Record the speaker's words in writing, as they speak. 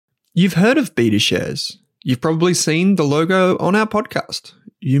You've heard of BetaShares. You've probably seen the logo on our podcast.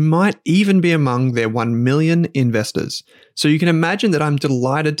 You might even be among their 1 million investors. So you can imagine that I'm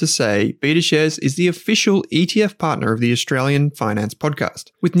delighted to say BetaShares is the official ETF partner of the Australian Finance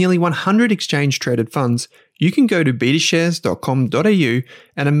Podcast. With nearly 100 exchange-traded funds, you can go to betashares.com.au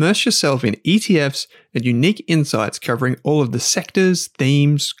and immerse yourself in ETFs and unique insights covering all of the sectors,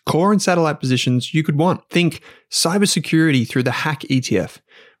 themes, core and satellite positions you could want. Think cybersecurity through the Hack ETF,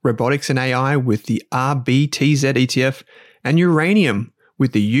 robotics and AI with the RBTZ ETF, and uranium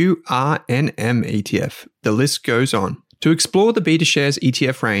with the URNM ETF. The list goes on. To explore the BetaShares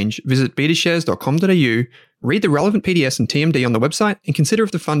ETF range, visit betashares.com.au, read the relevant PDS and TMD on the website, and consider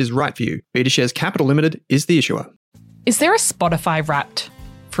if the fund is right for you. BetaShares Capital Limited is the issuer. Is there a Spotify Wrapped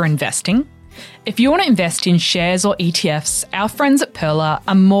for investing? If you want to invest in shares or ETFs, our friends at Pearler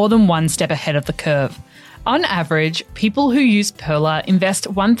are more than one step ahead of the curve. On average, people who use Pearler invest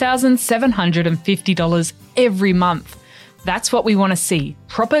 $1,750 every month. That's what we want to see,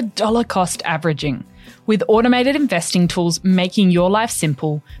 proper dollar cost averaging. With automated investing tools making your life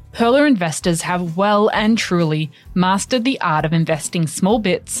simple, Pearler investors have well and truly mastered the art of investing small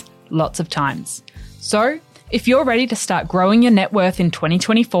bits, lots of times. So, if you're ready to start growing your net worth in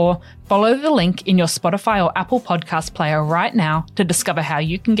 2024, follow the link in your Spotify or Apple podcast player right now to discover how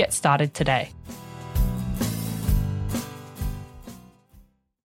you can get started today.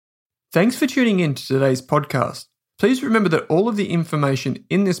 Thanks for tuning in to today's podcast. Please remember that all of the information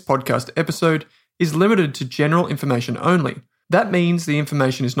in this podcast episode is limited to general information only. That means the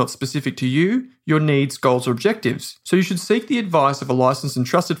information is not specific to you, your needs, goals, or objectives, so you should seek the advice of a licensed and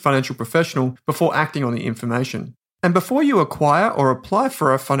trusted financial professional before acting on the information. And before you acquire or apply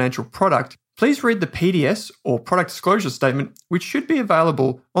for a financial product, please read the PDS or product disclosure statement, which should be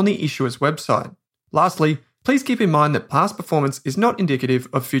available on the issuer's website. Lastly, please keep in mind that past performance is not indicative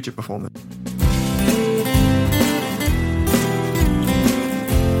of future performance.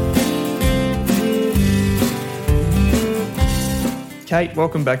 Kate,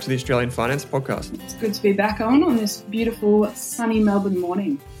 welcome back to the Australian Finance Podcast. It's good to be back on this beautiful sunny Melbourne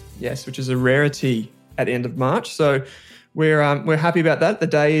morning. Yes, which is a rarity at the end of March. So we're happy about that. The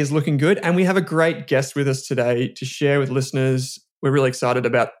day is looking good. And we have a great guest with us today to share with listeners. We're really excited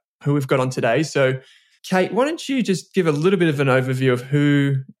about who we've got on today. So Kate, why don't you just give a little bit of an overview of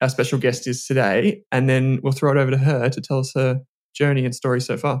who our special guest is today, and then we'll throw it over to her to tell us her journey and story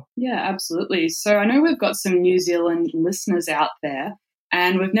so far. Yeah, absolutely. So I know we've got some New Zealand listeners out there,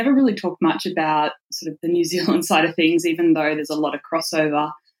 and we've never really talked much about sort of the New Zealand side of things, even though there's a lot of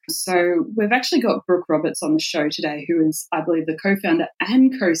crossover. So we've actually got Brooke Roberts on the show today, who is, I believe, the co-founder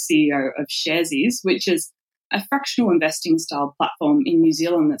and co-CEO of Sharesies, which is a fractional investing style platform in New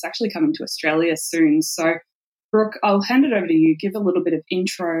Zealand that's actually coming to Australia soon. So Brooke, I'll hand it over to you. Give a little bit of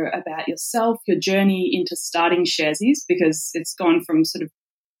intro about yourself, your journey into starting Sharesies, because it's gone from sort of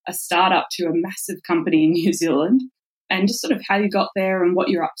a startup to a massive company in New Zealand, and just sort of how you got there and what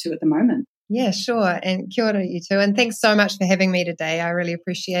you're up to at the moment. Yeah, sure. And kia ora, you two. And thanks so much for having me today. I really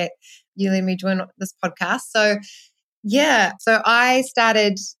appreciate you letting me join this podcast. So I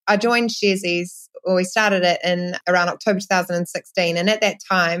joined Sharesies, or we started it in around October 2016. And at that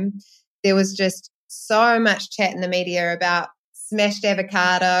time, there was just so much chat in the media about smashed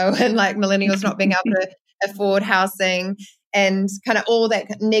avocado and like millennials not being able to afford housing and kind of all that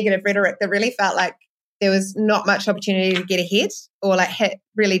negative rhetoric that really felt like there was not much opportunity to get ahead or like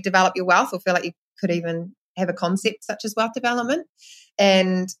really develop your wealth or feel like you could even have a concept such as wealth development.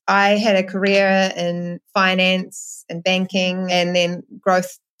 And I had a career in finance and banking and then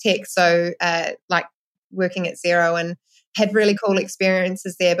growth tech. So like working at Xero, and had really cool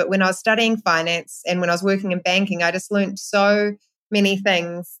experiences there. But when I was studying finance and when I was working in banking, I just learned so many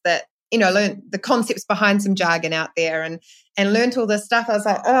things that, learned the concepts behind some jargon out there and learned all this stuff. I was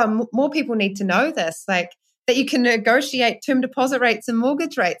like, more people need to know this, like that you can negotiate term deposit rates and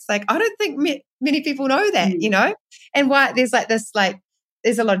mortgage rates. Like, I don't think many people know that, and why there's like this, like,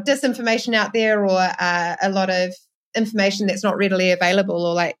 there's a lot of disinformation out there or a lot of information that's not readily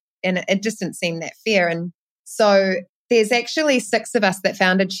available and it just didn't seem that fair. And so there's actually 6 of us that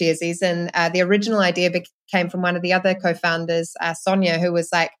founded Sharesies, and the original idea came from one of the other co-founders, Sonia, who was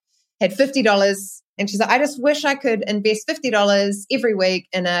like, had $50, and she's like, I just wish I could invest $50 every week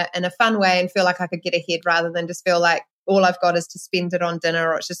in a fun way and feel like I could get ahead rather than just feel like all I've got is to spend it on dinner,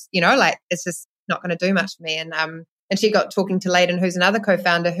 or it's just, it's just not going to do much for me. And she got talking to Layden, who's another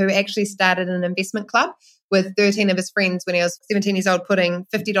co-founder, who actually started an investment club with 13 of his friends when he was 17 years old, putting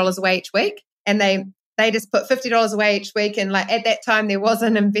 $50 away each week. And they just put $50 away each week. And like at that time, there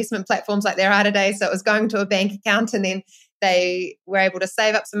wasn't investment platforms like there are today. So it was going to a bank account and then they were able to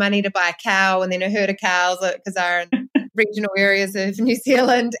save up some money to buy a cow and then a herd of cows because they're in regional areas of New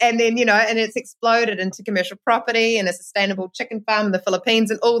Zealand. And then, and it's exploded into commercial property and a sustainable chicken farm in the Philippines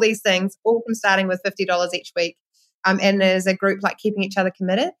and all these things, all from starting with $50 each week. And as a group, like keeping each other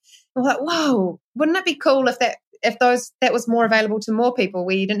committed. We're like, whoa, wouldn't it be cool if that was more available to more people,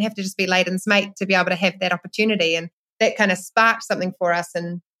 where you didn't have to just be Layden's mate to be able to have that opportunity? And that kind of sparked something for us.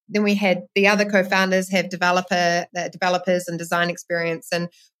 And then we had the other co-founders have developers and design experience. And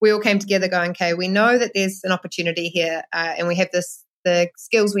we all came together going, okay, we know that there's an opportunity here and we have the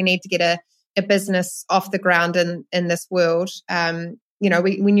skills we need to get a business off the ground in this world.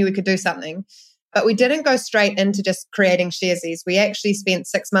 We knew we could do something. But we didn't go straight into just creating Sharesies. We actually spent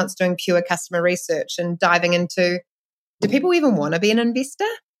 6 months doing pure customer research and diving into, do people even want to be an investor?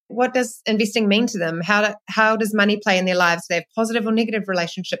 What does investing mean to them? How does money play in their lives? Do they have positive or negative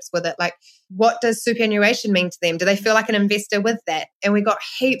relationships with it? Like, what does superannuation mean to them? Do they feel like an investor with that? And we got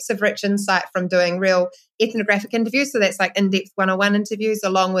heaps of rich insight from doing real ethnographic interviews. So that's like in-depth 101 interviews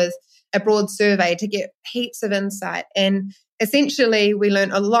along with a broad survey to get heaps of insight. And essentially, we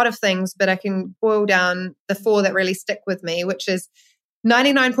learned a lot of things, but I can boil down the 4 that really stick with me, which is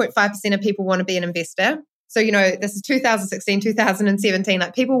 99.5% of people want to be an investor. So, this is 2016, 2017,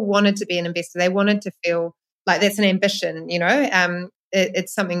 like people wanted to be an investor. They wanted to feel like that's an ambition,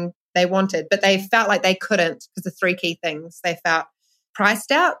 it's something they wanted, but they felt like they couldn't because of 3 key things. They felt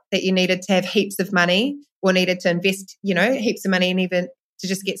priced out, that you needed to have heaps of money or needed to invest, heaps of money and even to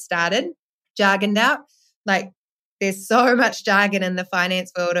just get started, jargoned out. Like there's so much jargon in the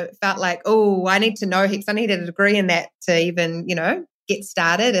finance world. It felt like, oh, I need to know heaps. I needed a degree in that to even, get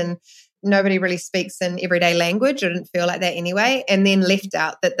started. And nobody really speaks in everyday language. I didn't feel like that anyway. And then left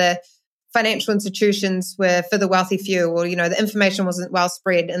out that the financial institutions were for the wealthy few, or, the information wasn't well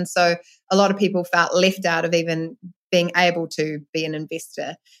spread. And so a lot of people felt left out of even being able to be an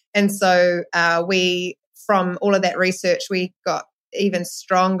investor. And so from all of that research, we got even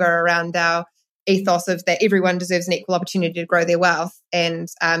stronger around our ethos of that everyone deserves an equal opportunity to grow their wealth. And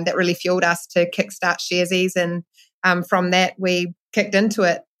that really fueled us to kickstart Sharesies. And from that, we kicked into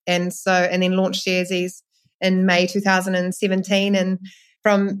it. And then launched Sharesies in May 2017. And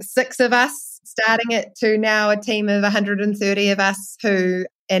from 6 of us starting it to now a team of 130 of us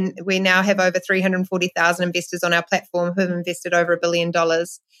and we now have over 340,000 investors on our platform who have invested over $1 billion.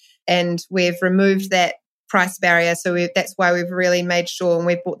 And we've removed that price barrier. So that's why we've really made sure, and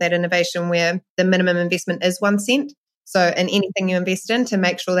we've brought that innovation where the minimum investment is 1 cent. So in anything you invest in, to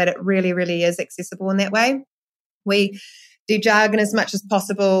make sure that it really, really is accessible in that way. We do jargon as much as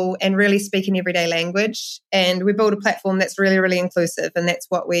possible and really speak in everyday language. And we build a platform that's really, really inclusive. And that's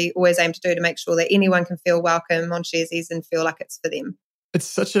what we always aim to do, to make sure that anyone can feel welcome on Sharesies and feel like it's for them. It's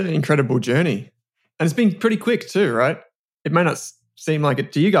such an incredible journey. And it's been pretty quick too, right? It may not seem like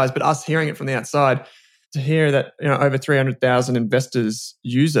it to you guys, but us hearing it from the outside, to hear that over 300,000 investors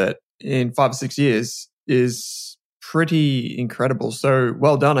use it in 5 or 6 years is pretty incredible. So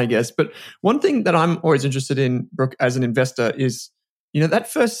well done, I guess. But one thing that I'm always interested in, Brooke, as an investor is,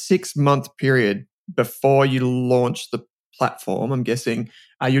 that first 6-month period before you launch the platform, I'm guessing,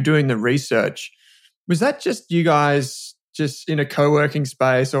 you're doing the research. Was that just you guys just in a co-working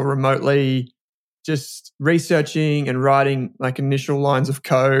space or remotely just researching and writing like initial lines of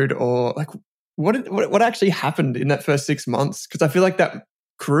code, or like what actually happened in that first 6 months? Because I feel like that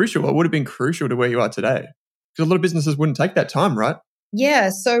would have been crucial to where you are today. Because a lot of businesses wouldn't take that time, right? Yeah,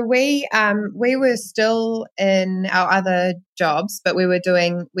 so we were still in our other jobs, but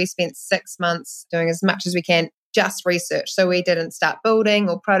we spent 6 months doing as much as we can, just research. So we didn't start building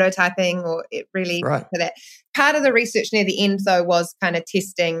or prototyping or it really right. For that. Part of the research near the end though was kind of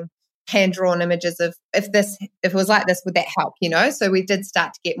testing hand-drawn images of if it was like this, would that help, So we did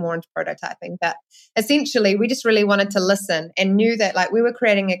start to get more into prototyping. But essentially, we just really wanted to listen and knew that like we were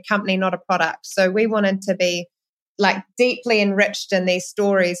creating a company, not a product. So we wanted to be like deeply enriched in these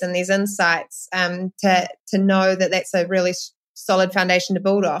stories and these insights to know that that's a really solid foundation to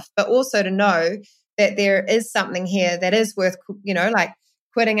build off, but also to know that there is something here that is worth, like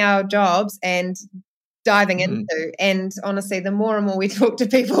quitting our jobs and diving into. And honestly, the more and more we talk to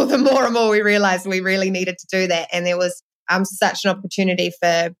people, the more and more we realized we really needed to do that. And there was such an opportunity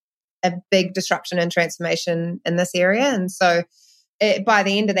for a big disruption and transformation in this area. And so by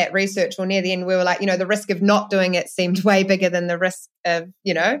the end of that research, or near the end, we were like, the risk of not doing it seemed way bigger than the risk of,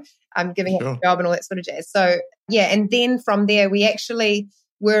 giving up a job and all that sort of jazz. So yeah, and then from there, we actually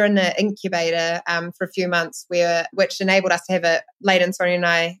were in an incubator for a few months, which enabled us to have Layden, Sonia and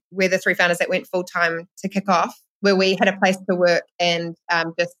I, we're the 3 founders that went full time to kick off, where we had a place to work and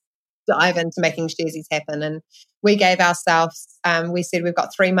just dive into making Sharesies happen. And we gave ourselves, we said we've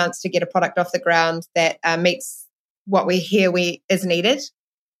got 3 months to get a product off the ground that meets what we hear is needed,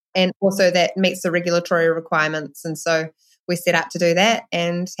 and also that meets the regulatory requirements. And so we set out to do that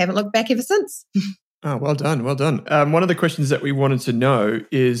and haven't looked back ever since. Oh, well done. Well done. One of the questions that we wanted to know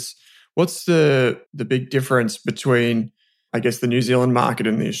is what's the big difference between, I guess, the New Zealand market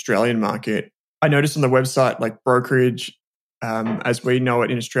and the Australian market? I noticed on the website, like brokerage, as we know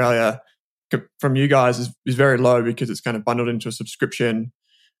it in Australia, from you guys is very low because it's kind of bundled into a subscription.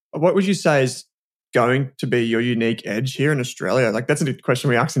 What would you say is going to be your unique edge here in Australia? Like, that's a question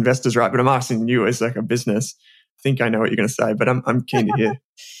we ask investors, right? But I'm asking you as like a business. I think I know what you're going to say, but I'm keen to hear.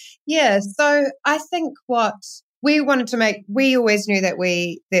 Yeah, so I think what we wanted to make, we always knew that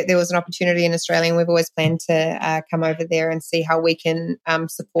there was an opportunity in Australia, and we've always planned to come over there and see how we can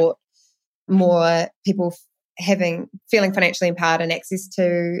support more people feeling financially empowered and access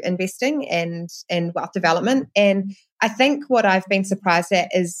to investing and wealth development. And I think what I've been surprised at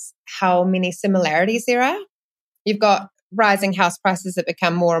is how many similarities there are. You've got rising house prices that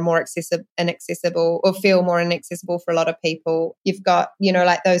become more and more inaccessible or feel more inaccessible for a lot of people. You've got,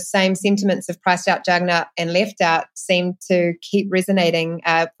 like those same sentiments of priced out, juggernaut and left out seem to keep resonating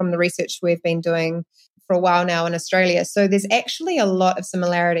from the research we've been doing for a while now in Australia. So there's actually a lot of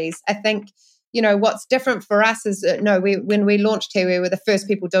similarities. I think, what's different for us is when we launched here, we were the first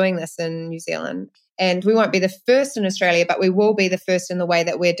people doing this in New Zealand. And we won't be the first in Australia, but we will be the first in the way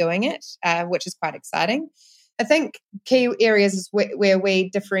that we're doing it, which is quite exciting. I think key areas where we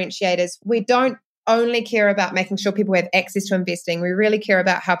differentiate is we don't only care about making sure people have access to investing. We really care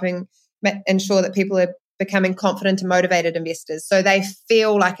about helping ensure that people are becoming confident and motivated investors. So they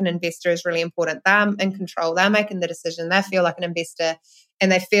feel like an investor is really important. They're in control. They're making the decision. They feel like an investor,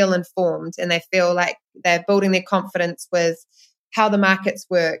 and they feel informed, and they feel like they're building their confidence with how the markets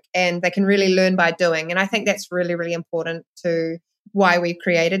work, and they can really learn by doing. And I think that's really, really important to why we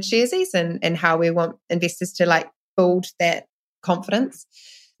created Sharesies and how we want investors to build that confidence.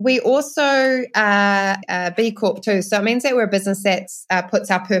 We also are B Corp too. So it means that we're a business that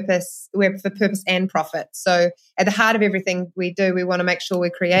puts our purpose, we're for purpose and profit. So at the heart of everything we do, we want to make sure we're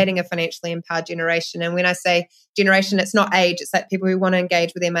creating a financially empowered generation. And when I say generation, it's not age, it's like people who want to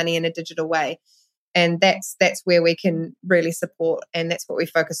engage with their money in a digital way. And that's where we can really support, and that's what we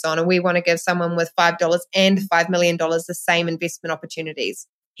focus on. And we want to give someone with $5 and $5 million the same investment opportunities.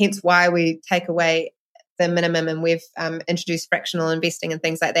 Hence why we take away the minimum, and we've introduced fractional investing and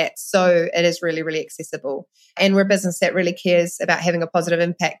things like that. So it is really, really accessible. And we're a business that really cares about having a positive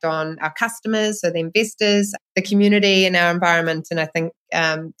impact on our customers, so the investors, the community, and our environment. And I think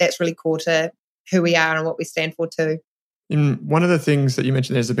that's really core to who we are and what we stand for too. And one of the things that you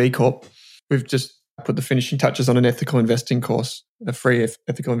mentioned there's a B Corp. We've just put the finishing touches on an ethical investing course, a free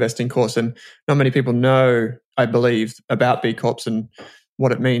ethical investing course. And not many people know, I believe, about B Corps and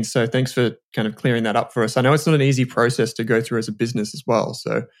what it means. So thanks for kind of clearing that up for us. I know it's not an easy process to go through as a business as well.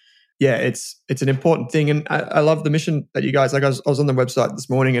 So yeah, it's an important thing. And I love the mission that you guys, I was on the website this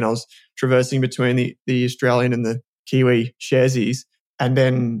morning and I was traversing between the Australian and the Kiwi Sharesies, and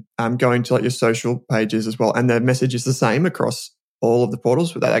then going to your social pages as well. And the message is the same across all of the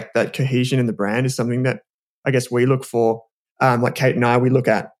portals. But that cohesion in the brand is something that I guess we look for. Like Kate and I, we look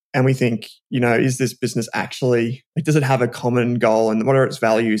at and we think, is this business actually, does it have a common goal and what are its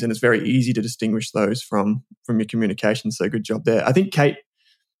values? And it's very easy to distinguish those from your communication. So good job there. I think, Kate,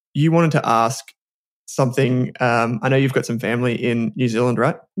 you wanted to ask something. I know you've got some family in New Zealand,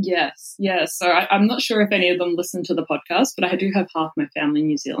 right? Yes. Yeah. So I'm not sure if any of them listen to the podcast, but I do have half my family in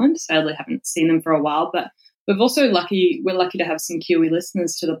New Zealand. Sadly, I haven't seen them for a while, but we're lucky to have some Kiwi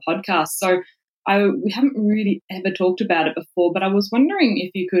listeners to the podcast. So we haven't really ever talked about it before, but I was wondering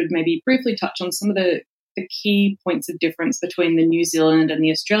if you could maybe briefly touch on some of the key points of difference between the New Zealand and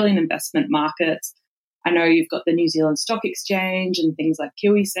the Australian investment markets. I know you've got the New Zealand Stock Exchange and things like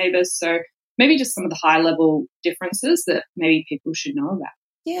KiwiSaver. So maybe just some of the high-level differences that maybe people should know about.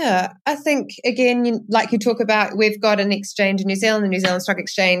 Yeah, I think, again, like you talk about, we've got an exchange in New Zealand, the New Zealand Stock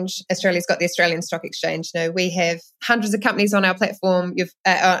Exchange. Australia's got the Australian Stock Exchange. We have hundreds of companies on our platform,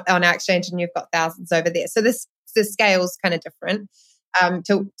 on our exchange, and you've got thousands over there. So the scale's kind of different.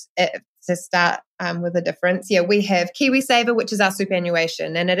 To start with a difference, we have KiwiSaver, which is our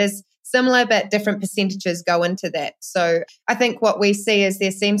superannuation, and it is similar, but different percentages go into that. So I think what we see is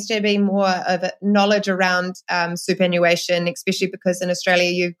there seems to be more of a knowledge around superannuation, especially because in Australia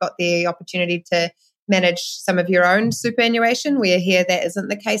you've got the opportunity to manage some of your own superannuation, where here that isn't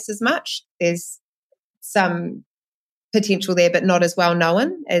the case as much. There's some potential there, but not as well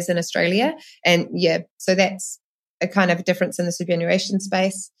known as in Australia. And so that's a kind of difference in the superannuation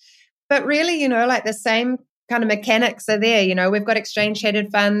space. But really, like the same kind of mechanics are there. We've got exchange-traded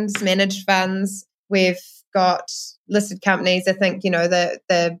funds, managed funds. We've got listed companies. I think,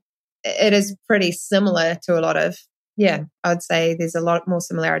 it is pretty similar to a lot of, I would say there's a lot more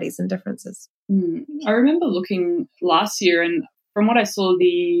similarities and differences. I remember looking last year, and from what I saw,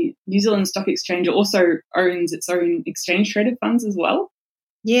 the New Zealand Stock Exchange also owns its own exchange-traded funds as well.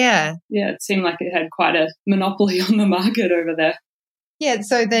 Yeah. Yeah, it seemed like it had quite a monopoly on the market over there. Yeah,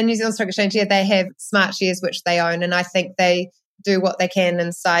 so the New Zealand Stock Exchange, they have smart shares which they own, and I think they do what they can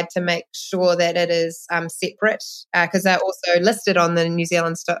inside to make sure that it is separate, because they're also listed on the New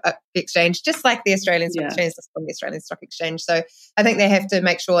Zealand Stock Exchange, just like the Australian Stock Exchange is on the Australian Stock Exchange. So I think they have to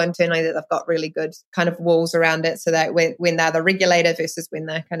make sure internally that they've got really good kind of walls around it, so that when they're the regulator versus when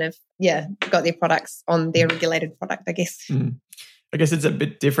they're kind of, got their products on their regulated product, I guess. I guess it's a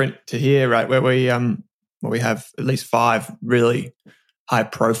bit different to here, right, where we have at least 5 really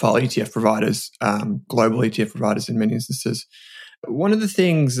high-profile ETF providers, global ETF providers in many instances. One of the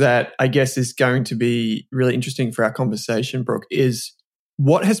things that I guess is going to be really interesting for our conversation, Brooke, is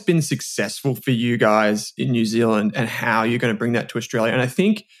what has been successful for you guys in New Zealand and how you're going to bring that to Australia. And I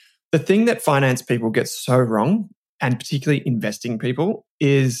think the thing that finance people get so wrong, and particularly investing people,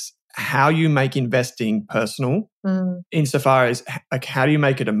 is how you make investing personal insofar as like how do you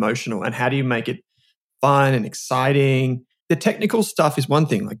make it emotional and how do you make it fun and exciting. The technical stuff is one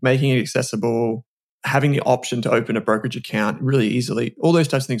thing, like making it accessible, having the option to open a brokerage account really easily, all those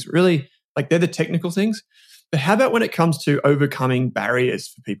types of things, really, like they're the technical things. But how about when it comes to overcoming barriers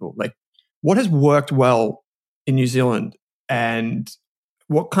for people? Like what has worked well in New Zealand and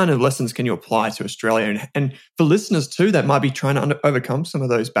what kind of lessons can you apply to Australia? And for listeners too, that might be trying to overcome some of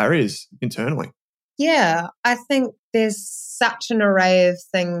those barriers internally. Yeah, I think there's such an array of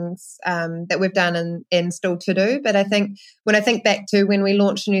things that we've done and still to do. But I think when I think back to when we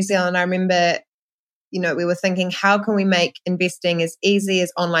launched in New Zealand, I remember, we were thinking, how can we make investing as easy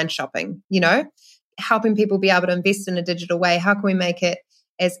as online shopping? Helping people be able to invest in a digital way. How can we make it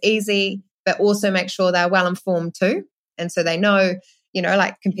as easy, but also make sure they're well informed too? And so they know,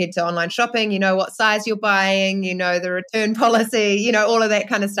 like compared to online shopping, what size you're buying, the return policy, all of that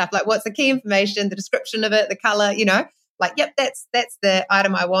kind of stuff. Like what's the key information, the description of it, the color, like, yep, that's the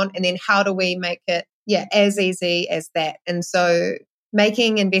item I want. And then how do we make it, as easy as that? And so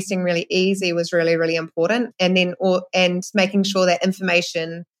making investing really easy was really, really important. And then, and making sure that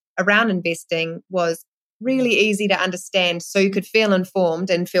information around investing was really easy to understand so you could feel informed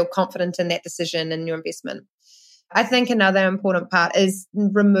and feel confident in that decision and your investment. I think another important part is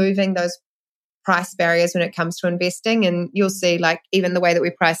removing those price barriers when it comes to investing. And you'll see, like, even the way that we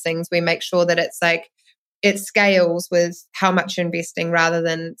price things, we make sure that it's like it scales with how much you're investing rather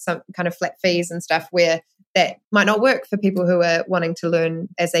than some kind of flat fees and stuff where that might not work for people who are wanting to learn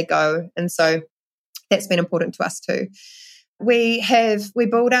as they go. And so that's been important to us too. We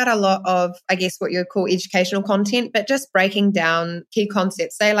build out a lot of, I guess, what you would call educational content, but just breaking down key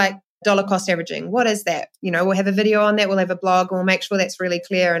concepts. Say like dollar cost averaging. What is that? We'll have a video on that. We'll have a blog and we'll make sure that's really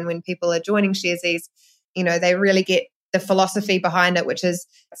clear. And when people are joining Sharesies, they really get the philosophy behind it, which is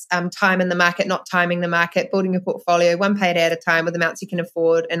time in the market, not timing the market, building your portfolio one payday at a time with amounts you can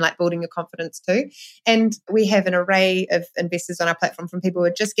afford, and like building your confidence too. And we have an array of investors on our platform, from people who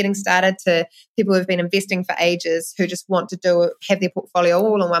are just getting started to people who have been investing for ages who just want to have their portfolio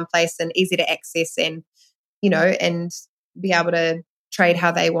all in one place and easy to access and, and be able to trade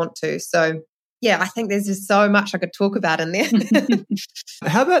how they want to. So yeah, I think there's just so much I could talk about in there.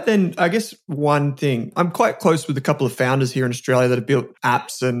 How about then, I guess one thing, I'm quite close with a couple of founders here in Australia that have built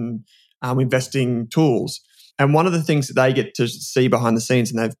apps and investing tools. And one of the things that they get to see behind the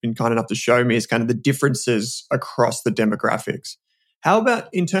scenes, and they've been kind enough to show me, is kind of the differences across the demographics. How about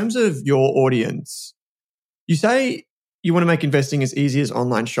in terms of your audience? You say you want to make investing as easy as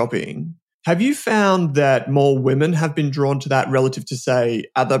online shopping. Have you found that more women have been drawn to that relative to, say,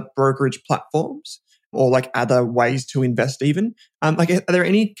 other brokerage platforms or like other ways to invest even? Are there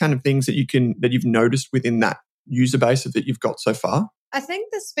any kind of things that you've noticed within that user base that you've got so far? I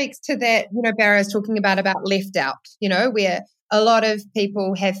think this speaks to that, Barry is talking about left out, where a lot of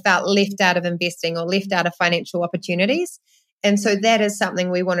people have felt left out of investing or left out of financial opportunities. And so that is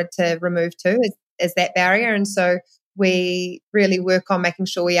something we wanted to remove too, is that barrier. And so we really work on making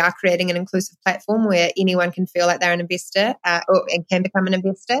sure we are creating an inclusive platform where anyone can feel like they're an investor and can become an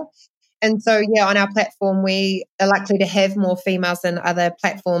investor. And so, on our platform, we are likely to have more females than other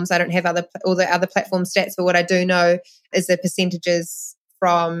platforms. I don't have all the other platform stats, but what I do know is the percentages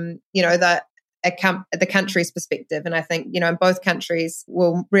from, the the country's perspective. And I think, in both countries,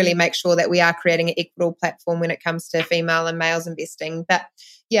 we'll really make sure that we are creating an equitable platform when it comes to female and males investing. But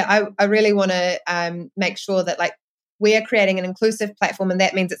yeah, I really want to make sure that we are creating an inclusive platform, and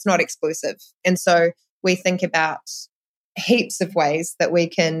that means it's not exclusive. And so we think about heaps of ways that we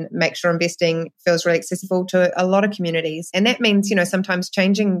can make sure investing feels really accessible to a lot of communities. And that means, sometimes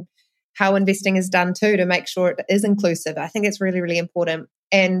changing how investing is done too, to make sure it is inclusive. I think it's really, really important.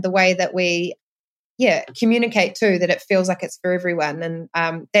 And the way that we communicate too, that it feels like it's for everyone.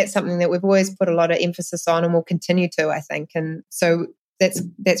 And that's something that we've always put a lot of emphasis on, and will continue to, I think. And so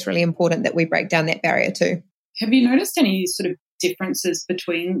that's really important that we break down that barrier too. Have you noticed any sort of differences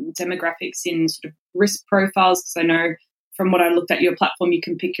between demographics in sort of risk profiles? Because I know from what I looked at your platform, you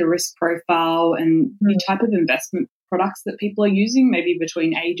can pick your risk profile and the type of investment products that people are using, maybe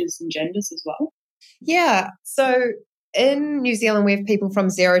between ages and genders as well. Yeah. So in New Zealand, we have people from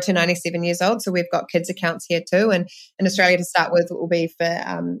 0 to 97 years old. So we've got kids accounts here too. And in Australia, to start with, it will be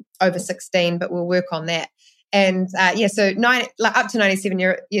for over 16, but we'll work on that. And so up to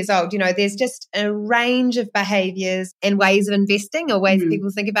 97 years old, there's just a range of behaviors and ways of investing, or ways people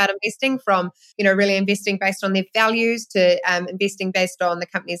think about investing, from, really investing based on their values, to investing based on the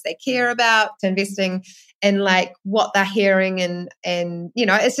companies they care about, to investing in what they're hearing. And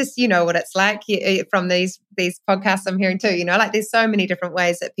it's just, what it's like from these podcasts I'm hearing too, there's so many different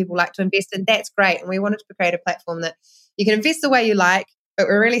ways that people like to invest, and that's great. And we wanted to create a platform that you can invest the way you like, but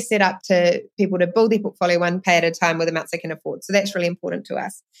we're really set up to people to build their portfolio one pay at a time with amounts they can afford. So that's really important to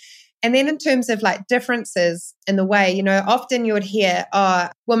us. And then in terms of differences in the way, often you would hear,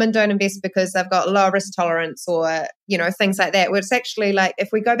 women don't invest because they've got low risk tolerance, or, things like that. Where it's actually if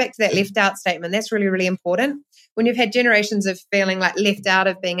we go back to that left out statement, that's really, really important. When you've had generations of feeling left out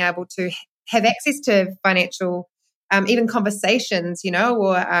of being able to have access to financial, even conversations,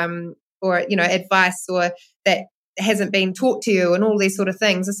 or advice, or that hasn't been taught to you, and all these sort of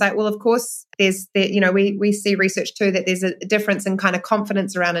things. It's well, of course, there's we see research too that there's a difference in kind of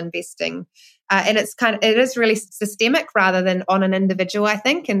confidence around investing, and it is really systemic rather than on an individual, I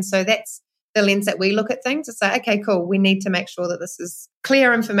think. And so that's the lens that we look at things. It's okay, cool, we need to make sure that this is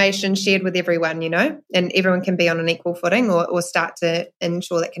clear information shared with everyone, and everyone can be on an equal footing, or start to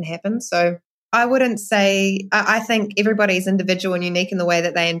ensure that can happen. So I wouldn't say, I think everybody's individual and unique in the way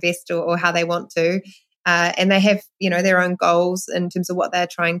that they invest, or how they want to. And they have, their own goals in terms of what they're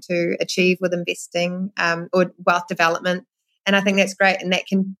trying to achieve with investing, or wealth development. And I think that's great. And that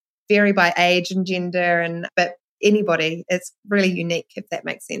can vary by age and gender, but anybody, it's really unique, if that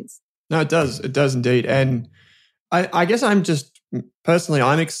makes sense. No, it does. It does indeed. And I guess I'm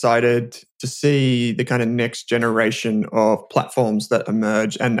excited to see the kind of next generation of platforms that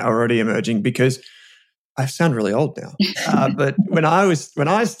emerge and are already emerging, because I sound really old now. But when I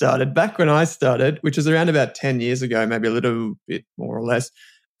started, which was around about 10 years ago, maybe a little bit more or less,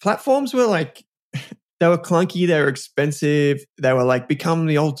 platforms were they were clunky, they were expensive, they were become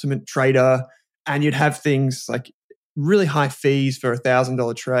the ultimate trader, and you'd have things really high fees for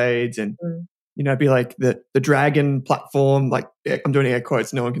 $1,000 trades, and it'd be the Dragon platform, I'm doing air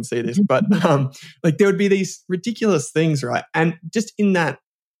quotes, no one can see this, but there would be these ridiculous things, right? And just in that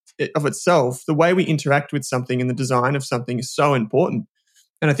of itself, the way we interact with something and the design of something is so important.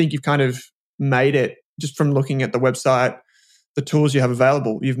 And I think you've kind of made it, just from looking at the website, the tools you have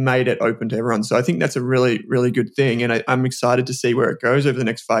available, you've made it open to everyone. So I think that's a really, really good thing. And I'm excited to see where it goes over the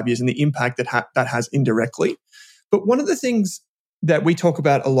next 5 years and the impact that has indirectly. But one of the things that we talk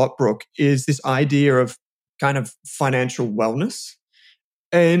about a lot, Brooke, is this idea of kind of financial wellness.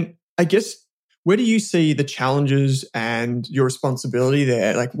 And I guess, where do you see the challenges and your responsibility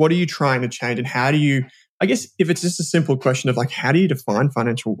there? What are you trying to change, and how do you, I guess, if it's just a simple question of how do you define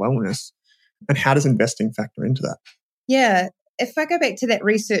financial wellness, and how does investing factor into that? Yeah. If I go back to that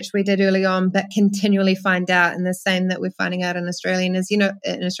research we did early on, but continually find out, and the same that we're finding out in Australia, is,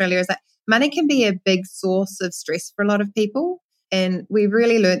 in Australia, is that money can be a big source of stress for a lot of people. And we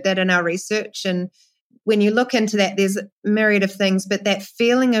really learned that in our research. And when you look into that, there's a myriad of things, but that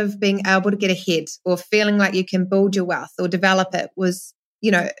feeling of being able to get ahead, or feeling like you can build your wealth or develop it, was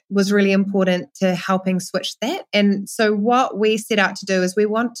really important to helping switch that. And so what we set out to do is we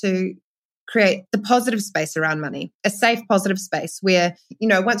want to create the positive space around money, a safe, positive space where,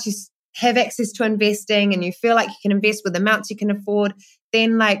 once you have access to investing and you feel like you can invest with amounts you can afford,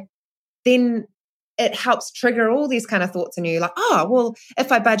 then it helps trigger all these kind of thoughts in you,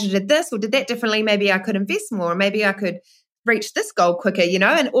 if I budgeted this or did that differently, maybe I could invest more, or maybe I could reach this goal quicker,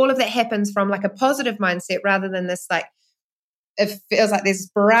 and all of that happens from a positive mindset, rather than this it feels like there's a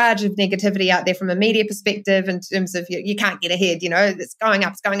barrage of negativity out there from a media perspective in terms of you can't get ahead, it's going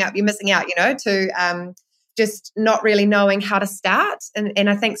up, you're missing out, to just not really knowing how to start. And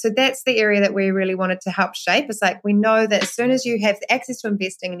I think, so that's the area that we really wanted to help shape. It's like, we know that as soon as you have the access to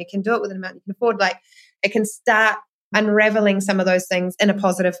investing and you can do it with an amount you can afford, like it can start unraveling some of those things in a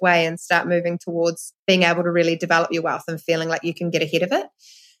positive way and start moving towards being able to really develop your wealth and feeling like you can get ahead of it.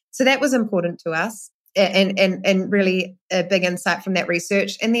 So that was important to us. And really a big insight from that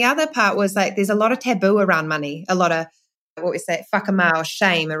research. And the other part was like, there's a lot of taboo around money, a lot of what we say, whakama,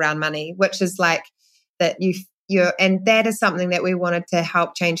 shame around money, which is like that and that is something that we wanted to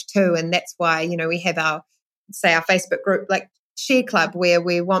help change too. And that's why, we have our Facebook group, like Share Club, where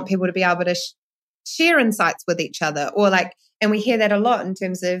we want people to be able to share insights with each other, or like, and we hear that a lot in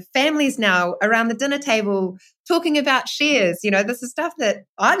terms of families now around the dinner table talking about shares. This is stuff that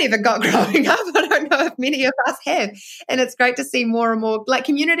I never got growing up. I don't know if many of us have. And it's great to see more and more like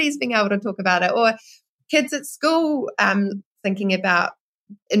communities being able to talk about it, or kids at school thinking about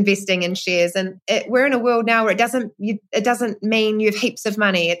investing in shares. And we're in a world now where it doesn't mean you have heaps of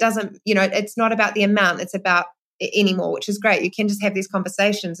money. It doesn't, it's not about the amount, it's about anymore, which is great. You can just have these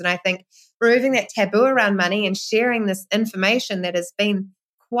conversations. And I think removing that taboo around money and sharing this information that has been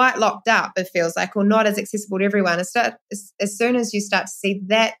quite locked up, it feels like, or not as accessible to everyone. As soon as you start to see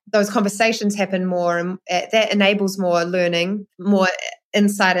that those conversations happen more, and that enables more learning, more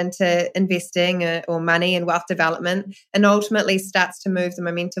insight into investing or money and wealth development, and ultimately starts to move the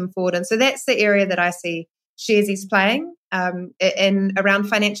momentum forward. And so that's the area that I see Sharesies playing in around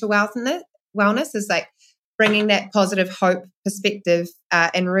financial wellness is like bringing that positive hope perspective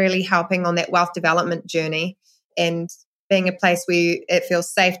and really helping on that wealth development journey, and being a place where it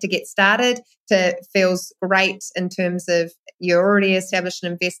feels safe to get started, feels great in terms of you're already established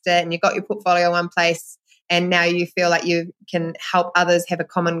an investor and you've got your portfolio in one place, and now you feel like you can help others have a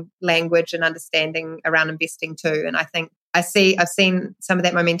common language and understanding around investing too. And I think I've seen some of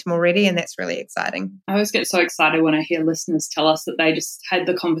that momentum already, and that's really exciting. I always get so excited when I hear listeners tell us that they just had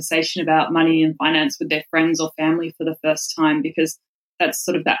the conversation about money and finance with their friends or family for the first time, because that's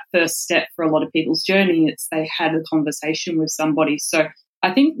sort of that first step for a lot of people's journey. It's they had a conversation with somebody. So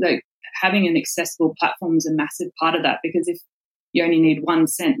I think that having an accessible platform is a massive part of that, because if you only need 1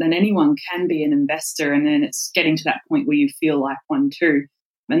 cent, then anyone can be an investor. And then it's getting to that point where you feel like one too.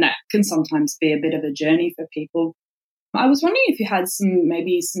 And that can sometimes be a bit of a journey for people. I was wondering if you had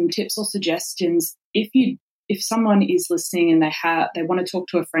some tips or suggestions if someone is listening and they want to talk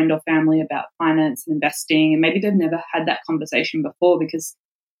to a friend or family about finance and investing, and maybe they've never had that conversation before, because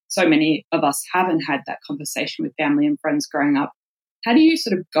so many of us haven't had that conversation with family and friends growing up. How do you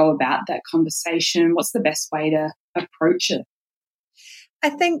sort of go about that conversation? What's the best way to approach it? I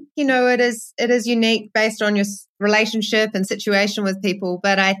think, it is unique based on your relationship and situation with people.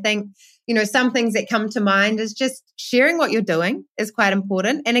 But I think, some things that come to mind is just sharing what you're doing is quite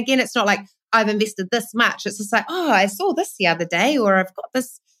important. And again, it's not like I've invested this much. It's just like, oh, I saw this the other day, or I've got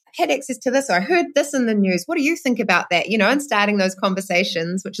this, I had access to this, or I heard this in the news. What do you think about that? And starting those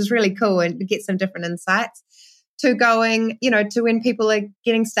conversations, which is really cool, and get some different insights. To going, to when people are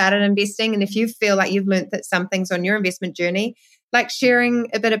getting started investing, and if you feel like you've learned that some things on your investment journey, like sharing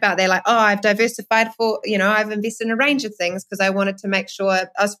a bit about that, like, oh, I've diversified I've invested in a range of things because I wanted to make sure I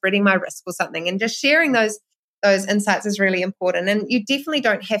was spreading my risk or something. And just sharing those insights is really important. And you definitely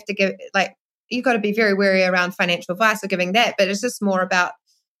don't have to give, like, you've got to be very wary around financial advice or giving that, but it's just more about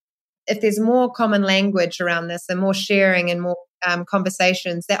if there's more common language around this and more sharing and more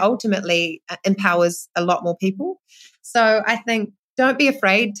conversations, that ultimately empowers a lot more people. So I think don't be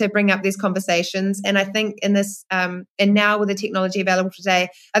afraid to bring up these conversations. And I think in this, and now with the technology available today,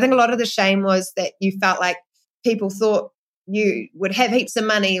 I think a lot of the shame was that you felt like people thought you would have heaps of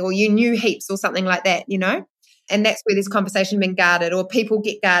money, or you knew heaps, or something like that, And that's where this conversation been guarded, or people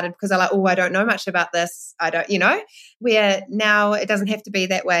get guarded because they're like, oh, I don't know much about this. I don't, where now it doesn't have to be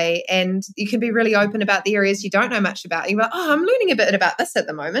that way. And you can be really open about the areas you don't know much about. You're like, oh, I'm learning a bit about this at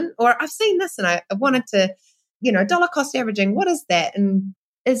the moment, or I've seen this and I wanted to, dollar cost averaging, what is that? And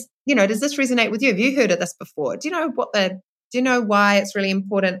does this resonate with you? Have you heard of this before? Do you know why it's really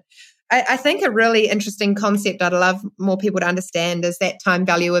important? I think a really interesting concept I'd love more people to understand is that time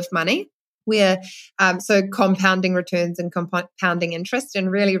value of money, where so compounding returns and compounding interest,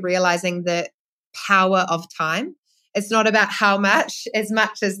 and really realizing the power of time. It's not about how much, as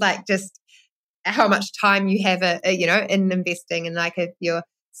much as like just how much time you have in investing. And like if you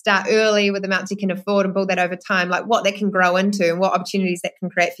start early with amounts you can afford and build that over time, like what that can grow into and what opportunities that can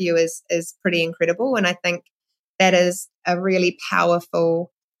create for you is pretty incredible. And I think that is a really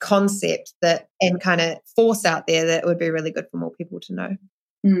powerful concept and kind of force out there that would be really good for more people to know.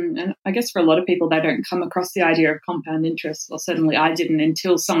 And I guess for a lot of people, they don't come across the idea of compound interest, or certainly I didn't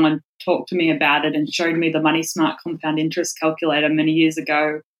until someone talked to me about it and showed me the Money Smart compound interest calculator many years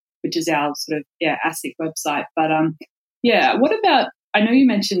ago, which is our sort of, ASIC website. But what about, I know you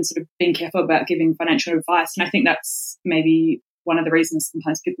mentioned sort of being careful about giving financial advice, and I think that's maybe one of the reasons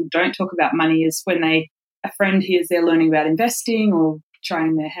sometimes people don't talk about money is when a friend hears they're learning about investing or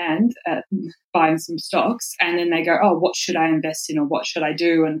trying their hand at buying some stocks, and then they go, oh, what should I invest in or what should I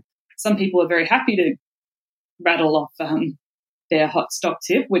do? And some people are very happy to rattle off their hot stock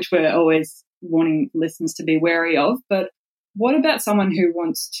tip, which we're always warning listeners to be wary of. But what about someone who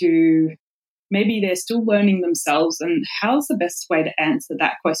wants to, maybe they're still learning themselves, and how's the best way to answer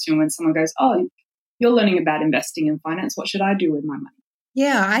that question when someone goes, oh, you're learning about investing in finance, what should I do with my money?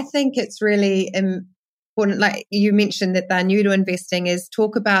 Yeah, I think it's really important, like you mentioned that they're new to investing, is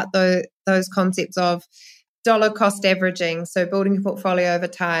talk about those concepts of dollar cost averaging, so building a portfolio over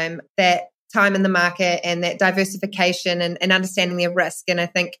time, that time in the market and that diversification and understanding their risk. And I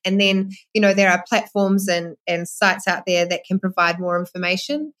think, and then, there are platforms and sites out there that can provide more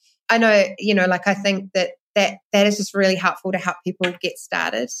information. I know, I think that is just really helpful to help people get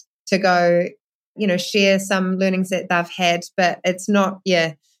started, to go, share some learnings that they've had, but it's not,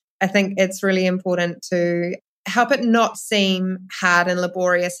 I think it's really important to help it not seem hard and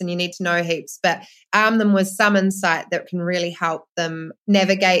laborious and you need to know heaps, but arm them with some insight that can really help them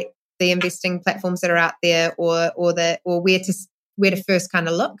navigate the investing platforms that are out there, or where to first kind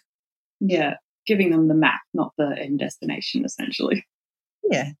of look. Yeah, giving them the map, not the end destination, essentially.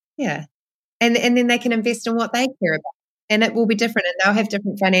 Yeah. And then they can invest in what they care about. And it will be different, and they'll have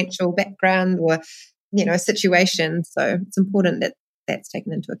different financial background or, situation. So it's important that that's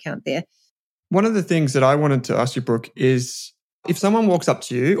taken into account there. One of the things that I wanted to ask you, Brooke, is if someone walks up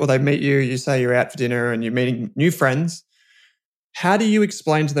to you or they meet you, you say you're out for dinner and you're meeting new friends, how do you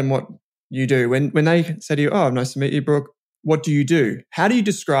explain to them what you do? When they say to you, oh, nice to meet you, Brooke, what do you do? How do you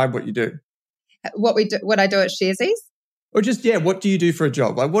describe what you do? What I do at Sharesies? Or just, what do you do for a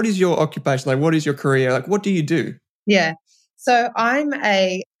job? Like, what is your occupation? Like, what is your career? Like, what do you do? Yeah. So I'm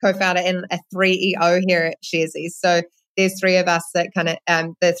a co-founder and a 3EO here at Sharesies. So there's three of us that kind of,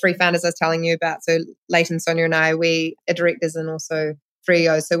 the three founders I was telling you about. So Leighton, Sonia and I, we are directors and also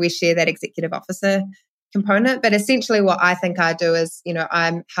 3EOs. So we share that executive officer component. But essentially what I think I do is,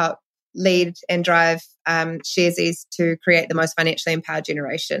 I'm help lead and drive Sharesies to create the most financially empowered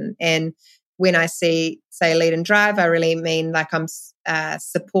generation. And when I say lead and drive, I really mean like I'm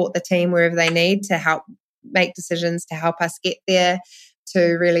support the team wherever they need to help make decisions to help us get there, to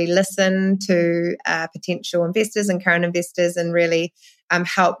really listen to potential investors and current investors, and really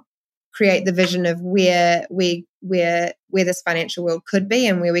help create the vision of where this financial world could be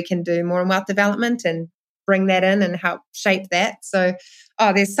and where we can do more in wealth development and bring that in and help shape that. So,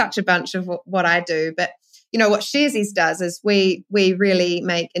 there's such a bunch of what I do, but what Sharesies does is we really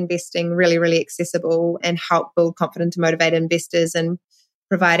make investing really, really accessible and help build confident and motivated investors and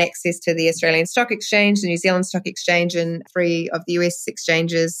provide access to the Australian Stock Exchange, the New Zealand Stock Exchange, and 3 of the US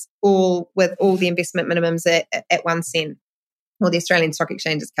exchanges, all with all the investment minimums at 1 cent. Well, the Australian Stock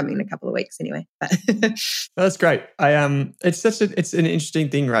Exchange is coming in a couple of weeks anyway. That's great. It's an interesting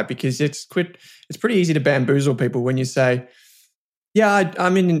thing, right? Because it's pretty easy to bamboozle people when you say, yeah,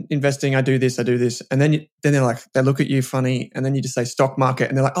 I'm in investing. I do this. And then they're like, they look at you funny, and then you just say stock market,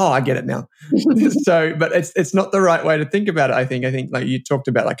 and they're like, oh, I get it now. So, but it's not the right way to think about it. I think like you talked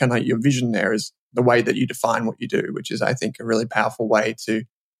about, like kind of your vision there is the way that you define what you do, which is, I think, a really powerful way to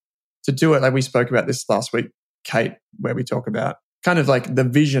do it. Like we spoke about this last week, Kate, where we talk about kind of like the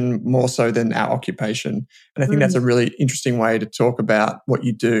vision more so than our occupation. And I think that's a really interesting way to talk about what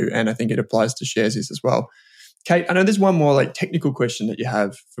you do. And I think it applies to Sharesies as well. Kate, I know there's one more like technical question that you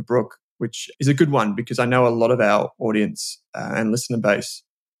have for Brooke, which is a good one because I know a lot of our audience and listener base,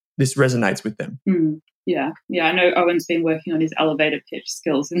 this resonates with them. Yeah. I know Owen's been working on his elevator pitch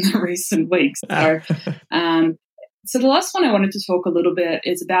skills in the recent weeks. So the last one I wanted to talk a little bit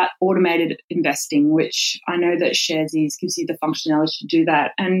is about automated investing, which I know that Sharesies gives you the functionality to do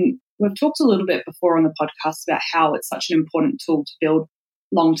that. And we've talked a little bit before on the podcast about how it's such an important tool to build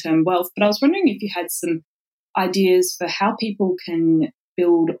long-term wealth. But I was wondering if you had some ideas for how people can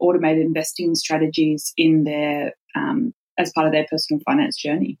build automated investing strategies in their as part of their personal finance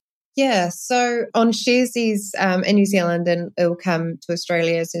journey. Yeah, so on Sharesies in New Zealand, and it will come to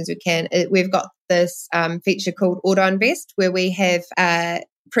Australia as soon as we can, we've got this feature called Auto Invest, where we have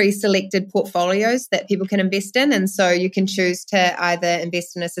pre-selected portfolios that people can invest in. And so you can choose to either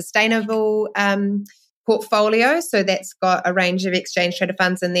invest in a sustainable portfolio. So that's got a range of exchange traded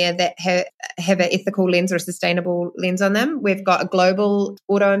funds in there that have an ethical lens or a sustainable lens on them. We've got a global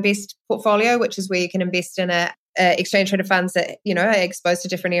auto invest portfolio, which is where you can invest in exchange traded funds that, are exposed to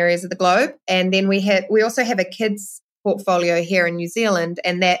different areas of the globe. And then we also have a kids portfolio here in New Zealand,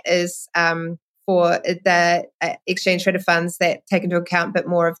 and that is for the exchange traded funds that take into account a bit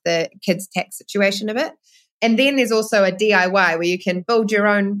more of the kids' tax situation of it. And then there's also a DIY where you can build your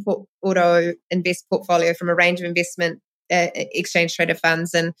own auto invest portfolio from a range of investment exchange traded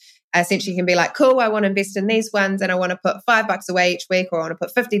funds. And essentially you can be like, cool, I want to invest in these ones and I want to put $5 away each week, or I want to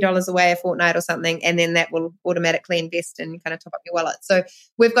put $50 away a fortnight or something. And then that will automatically invest and kind of top up your wallet. So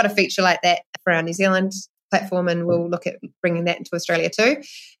we've got a feature like that for our New Zealand platform, and we'll look at bringing that into Australia too.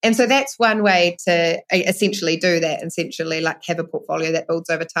 And so that's one way to essentially do that, essentially like have a portfolio that builds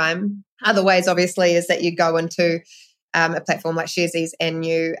over time. Other ways, obviously, is that you go into a platform like Sharesies and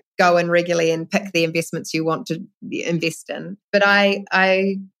you go in regularly and pick the investments you want to invest in. But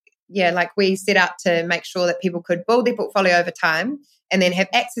we set out to make sure that people could build their portfolio over time and then have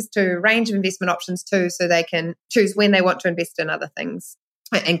access to a range of investment options too, so they can choose when they want to invest in other things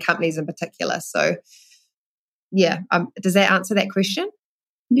and companies in particular. So does that answer that question?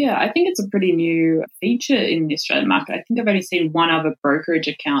 Yeah, I think it's a pretty new feature in the Australian market. I think I've only seen one other brokerage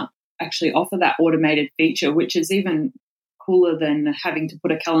account actually offer that automated feature, which is even cooler than having to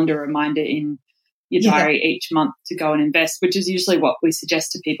put a calendar reminder in your diary each month to go and invest, which is usually what we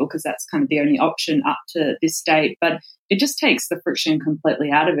suggest to people because that's kind of the only option up to this date. But it just takes the friction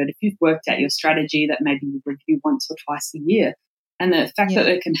completely out of it. If you've worked out your strategy that maybe you review once or twice a year, and the fact that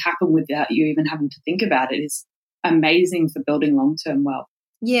it can happen without you even having to think about it is amazing for building long-term wealth.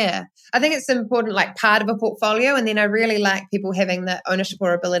 Yeah, I think it's an important part of a portfolio. And then I really like people having the ownership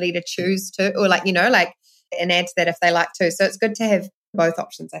or ability to choose to, or and add to that if they like to. So it's good to have both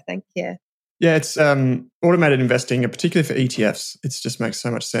options, I think. Yeah. Yeah, it's automated investing, particularly for ETFs. It just makes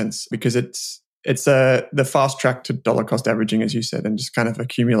so much sense because it's the fast track to dollar cost averaging, as you said, and just kind of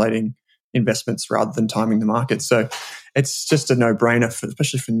accumulating investments rather than timing the market. So it's just a no-brainer,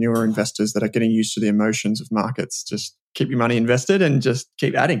 especially for newer investors that are getting used to the emotions of markets. Just keep your money invested and just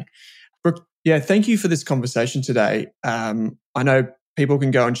keep adding. Brooke, thank you for this conversation today. I know people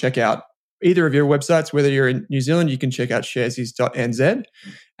can go and check out either of your websites. Whether you're in New Zealand, you can check out sharesies.nz,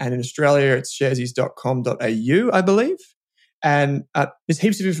 and in Australia, it's sharesies.com.au, I believe. And there's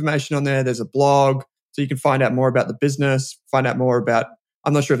heaps of information on there. There's a blog, so you can find out more about the business, find out more about,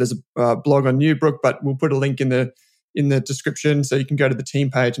 I'm not sure if there's a blog on you, Brooke, but we'll put a link in the description so you can go to the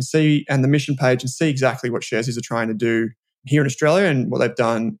team page and the mission page and see exactly what Sharesies are trying to do here in Australia and what they've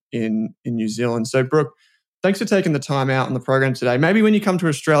done in New Zealand. So, Brooke, thanks for taking the time out on the program today. Maybe when you come to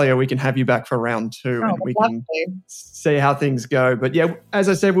Australia, we can have you back for round 2 and we can see how things go. But as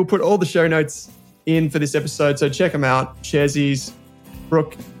I said, we'll put all the show notes in for this episode, so check them out. Sharesies.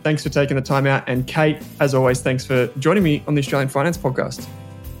 Brooke, thanks for taking the time out. And Kate, as always, thanks for joining me on the Australian Finance Podcast.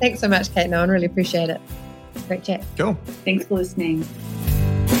 Thanks so much, Kate. No, I really appreciate it. Great chat. Cool. Thanks for listening.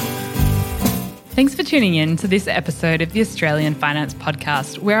 Thanks for tuning in to this episode of the Australian Finance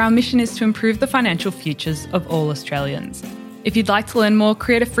Podcast, where our mission is to improve the financial futures of all Australians. If you'd like to learn more,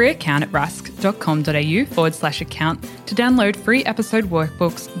 create a free account at rask.com.au/account to download free episode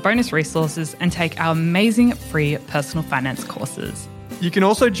workbooks, bonus resources, and take our amazing free personal finance courses. You can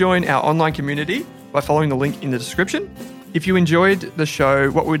also join our online community by following the link in the description. If you enjoyed the show,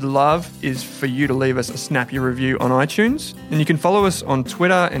 what we'd love is for you to leave us a snappy review on iTunes. And you can follow us on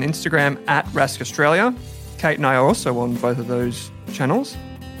Twitter and Instagram at Rask Australia. Kate and I are also on both of those channels.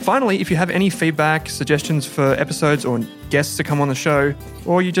 Finally, if you have any feedback, suggestions for episodes or guests to come on the show,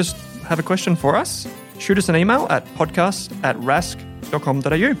 or you just have a question for us, shoot us an email at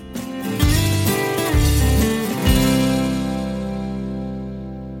podcast@rask.com.au.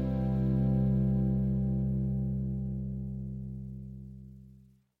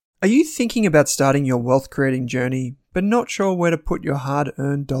 Are you thinking about starting your wealth creating journey, but not sure where to put your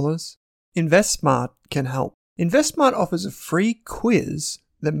hard-earned dollars? InvestSmart can help. InvestSmart offers a free quiz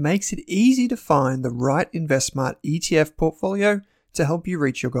that makes it easy to find the right InvestSmart ETF portfolio to help you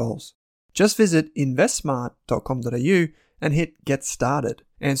reach your goals. Just visit investsmart.com.au and hit Get Started.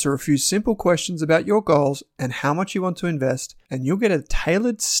 Answer a few simple questions about your goals and how much you want to invest, and you'll get a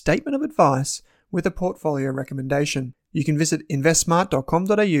tailored statement of advice with a portfolio recommendation. You can visit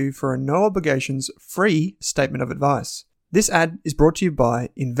investsmart.com.au for a no obligations free statement of advice. This ad is brought to you by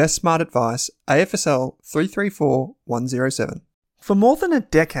InvestSmart Advice, AFSL 334107. For more than a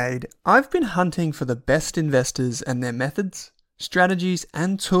decade, I've been hunting for the best investors and their methods, strategies,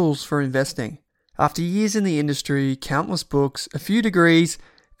 and tools for investing. After years in the industry, countless books, a few degrees,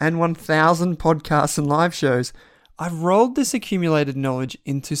 and 1,000 podcasts and live shows, I've rolled this accumulated knowledge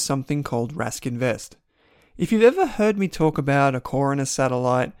into something called Rask Invest. If you've ever heard me talk about a core and a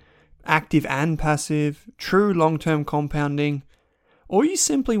satellite, active and passive, true long-term compounding, or you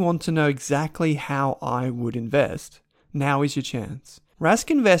simply want to know exactly how I would invest, now is your chance. Rask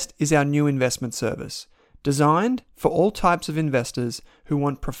Invest is our new investment service, designed for all types of investors who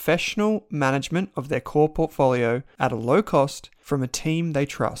want professional management of their core portfolio at a low cost from a team they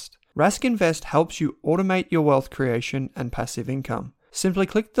trust. Rask Invest helps you automate your wealth creation and passive income. Simply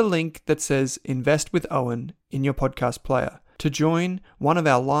click the link that says Invest with Owen in your podcast player to join one of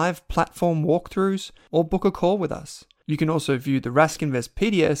our live platform walkthroughs or book a call with us. You can also view the Rask Invest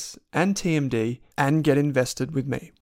PDS and TMD and get invested with me.